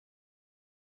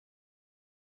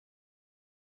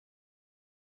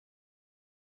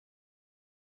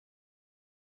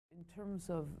In terms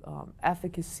of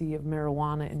efficacy of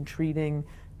marijuana in treating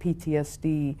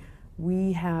PTSD,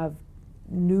 we have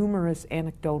numerous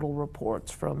anecdotal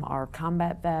reports from our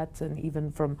combat vets and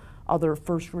even from other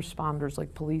first responders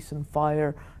like police and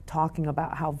fire talking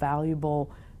about how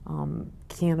valuable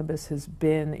cannabis has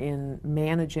been in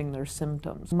managing their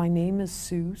symptoms. My name is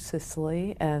Sue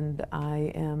Sisley, and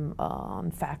I am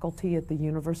on faculty at the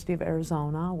University of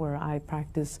Arizona, where I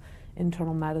practice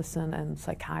internal medicine and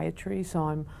psychiatry, so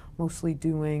I'm mostly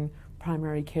doing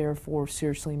primary care for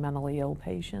seriously mentally ill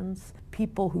patients.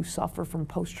 People who suffer from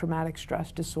post-traumatic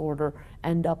stress disorder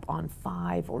end up on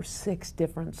 5 or 6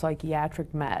 different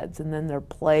psychiatric meds, and then they're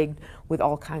plagued with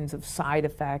all kinds of side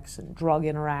effects and drug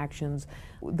interactions.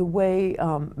 The way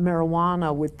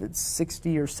marijuana, with its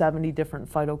 60 or 70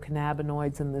 different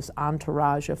phytocannabinoids and this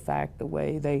entourage effect, the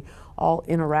way they all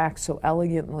interact so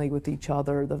elegantly with each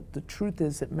other, the truth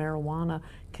is that marijuana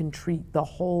can treat the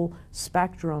whole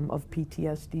spectrum of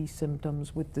PTSD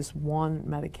symptoms with this one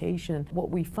medication. What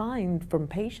we find from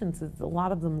patients is a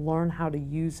lot of them learn how to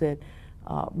use it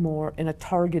more in a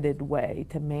targeted way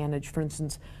to manage. For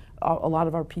instance, a lot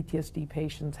of our PTSD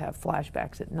patients have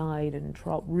flashbacks at night and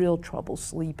real trouble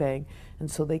sleeping,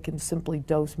 and so they can simply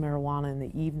dose marijuana in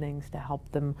the evenings to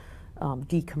help them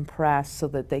decompress so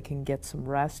that they can get some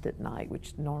rest at night,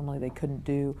 which normally they couldn't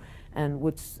do. And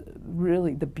what's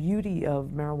really the beauty of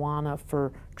marijuana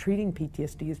for treating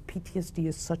PTSD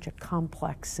is such a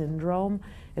complex syndrome.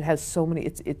 It has so many,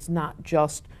 it's not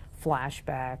just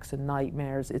flashbacks and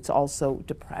nightmares, it's also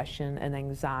depression and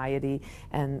anxiety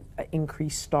and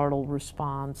increased startle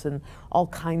response and all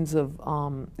kinds of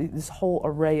this whole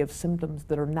array of symptoms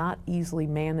that are not easily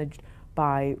managed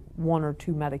by 1 or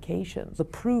 2 medications. The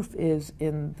proof is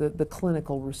in the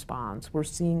clinical response. We're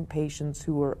seeing patients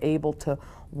who are able to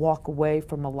walk away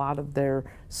from a lot of their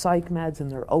psych meds and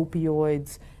their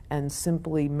opioids and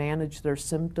simply manage their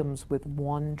symptoms with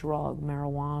one drug,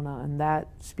 marijuana, and that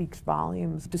speaks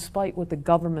volumes. Despite what the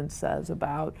government says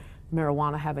about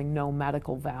marijuana having no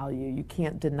medical value, you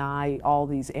can't deny all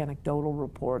these anecdotal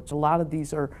reports. A lot of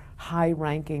these are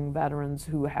high-ranking veterans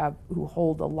who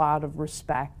hold a lot of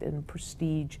respect and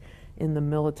prestige in the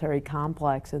military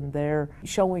complex, and they're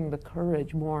showing the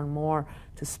courage more and more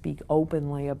to speak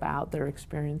openly about their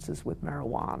experiences with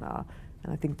marijuana.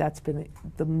 And I think that's been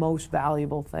the most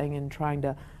valuable thing in trying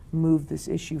to move this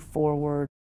issue forward.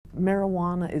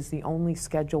 Marijuana is the only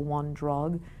Schedule I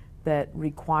drug that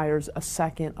requires a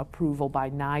second approval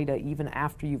by NIDA even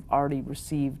after you've already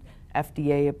received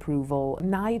FDA approval.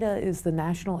 NIDA is the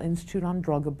National Institute on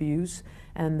Drug Abuse,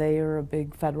 and they are a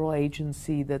big federal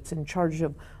agency that's in charge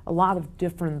of a lot of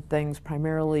different things,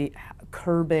 primarily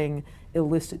curbing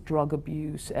illicit drug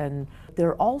abuse. And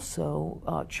they're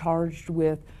also charged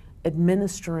with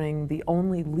administering the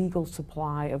only legal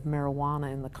supply of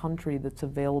marijuana in the country that's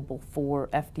available for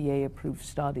FDA-approved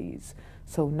studies.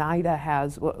 So NIDA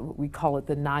has, what we call it,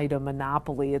 the NIDA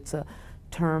monopoly. It's a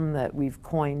term that we've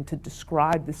coined to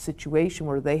describe the situation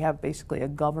where they have basically a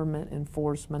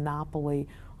government-enforced monopoly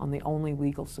on the only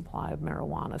legal supply of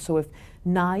marijuana. So if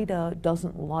NIDA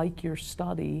doesn't like your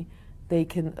study, they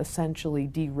can essentially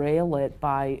derail it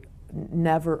by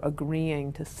never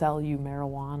agreeing to sell you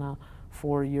marijuana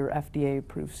for your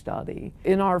FDA-approved study.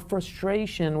 In our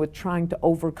frustration with trying to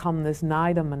overcome this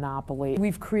NIDA monopoly,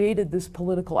 we've created this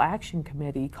political action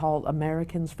committee called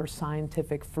Americans for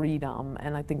Scientific Freedom,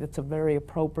 and I think that's a very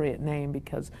appropriate name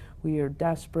because we are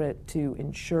desperate to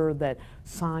ensure that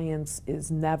science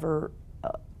is never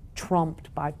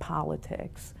trumped by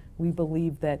politics. We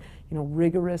believe that,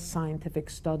 rigorous scientific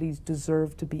studies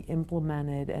deserve to be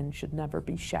implemented and should never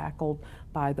be shackled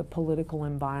by the political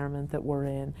environment that we're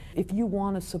in. If you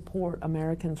want to support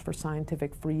Americans for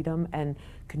Scientific Freedom and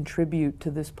contribute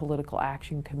to this political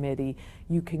action committee,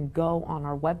 you can go on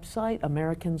our website,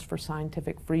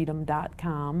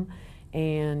 americansforscientificfreedom.com,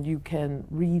 and you can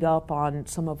read up on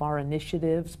some of our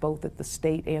initiatives, both at the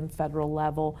state and federal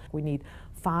level. We need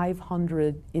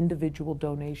 500 individual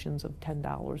donations of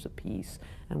 $10 apiece,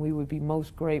 and we would be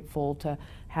most grateful to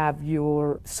have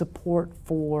your support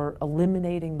for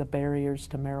eliminating the barriers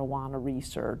to marijuana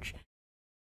research.